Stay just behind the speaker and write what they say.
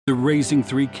They're raising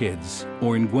 3 kids,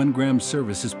 or in Gwen Graham's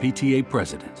service as PTA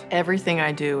president. Everything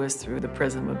I do is through the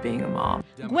prism of being a mom.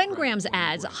 Gwen Graham's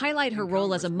ads highlight her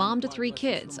role as a mom to 3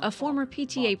 kids, a former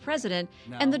PTA president,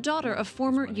 and the daughter of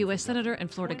former U.S. Senator and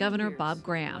Florida Governor Bob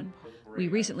Graham. We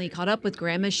recently caught up with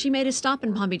Graham as she made a stop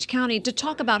in Palm Beach County to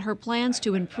talk about her plans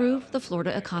to improve the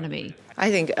Florida economy. I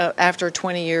think after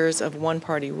 20 years of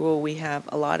one-party rule, we have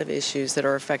a lot of issues that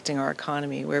are affecting our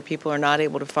economy, where people are not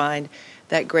able to find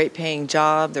that great paying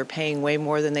job. They're paying way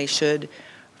more than they should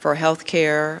for health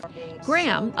care.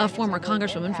 Graham, a former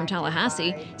congresswoman from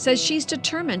Tallahassee, says she's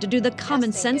determined to do the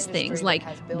common sense things like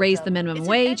raise the minimum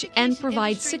wage and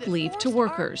provide sick leave to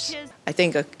workers. I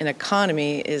think an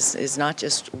economy is not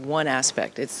just one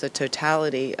aspect. It's the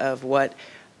totality of what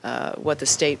the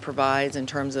state provides in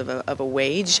terms of a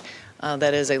wage.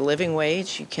 That is a living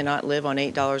wage. You cannot live on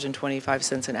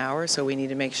 $8.25 an hour, so we need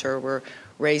to make sure we're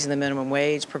raising the minimum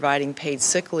wage, providing paid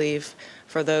sick leave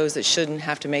for those that shouldn't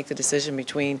have to make the decision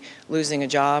between losing a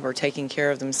job or taking care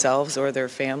of themselves or their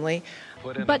family.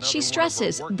 But she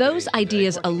stresses those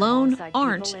ideas alone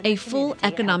aren't a full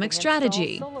economic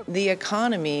strategy. The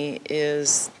economy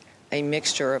is a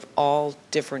mixture of all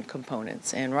different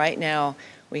components, and right now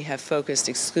we have focused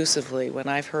exclusively, when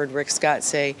I've heard Rick Scott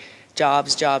say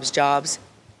jobs, jobs, jobs,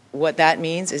 what that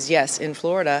means is, yes, in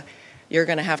Florida, you're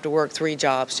going to have to work 3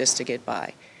 jobs just to get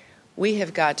by. We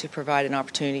have got to provide an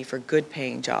opportunity for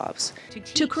good-paying jobs.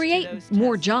 To create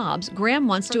more jobs, Graham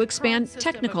wants to expand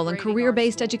technical and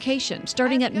career-based education,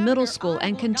 starting at middle school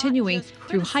and continuing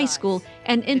through high school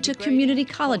and into community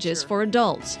colleges for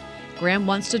adults. Graham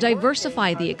wants to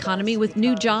diversify the economy with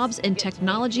new jobs in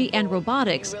technology and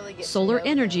robotics, solar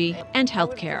energy, and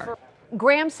healthcare.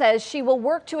 Graham says she will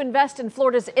work to invest in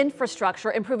Florida's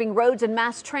infrastructure, improving roads and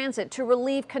mass transit to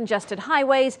relieve congested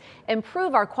highways,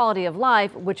 improve our quality of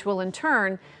life, which will in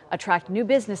turn attract new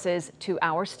businesses to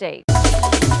our state.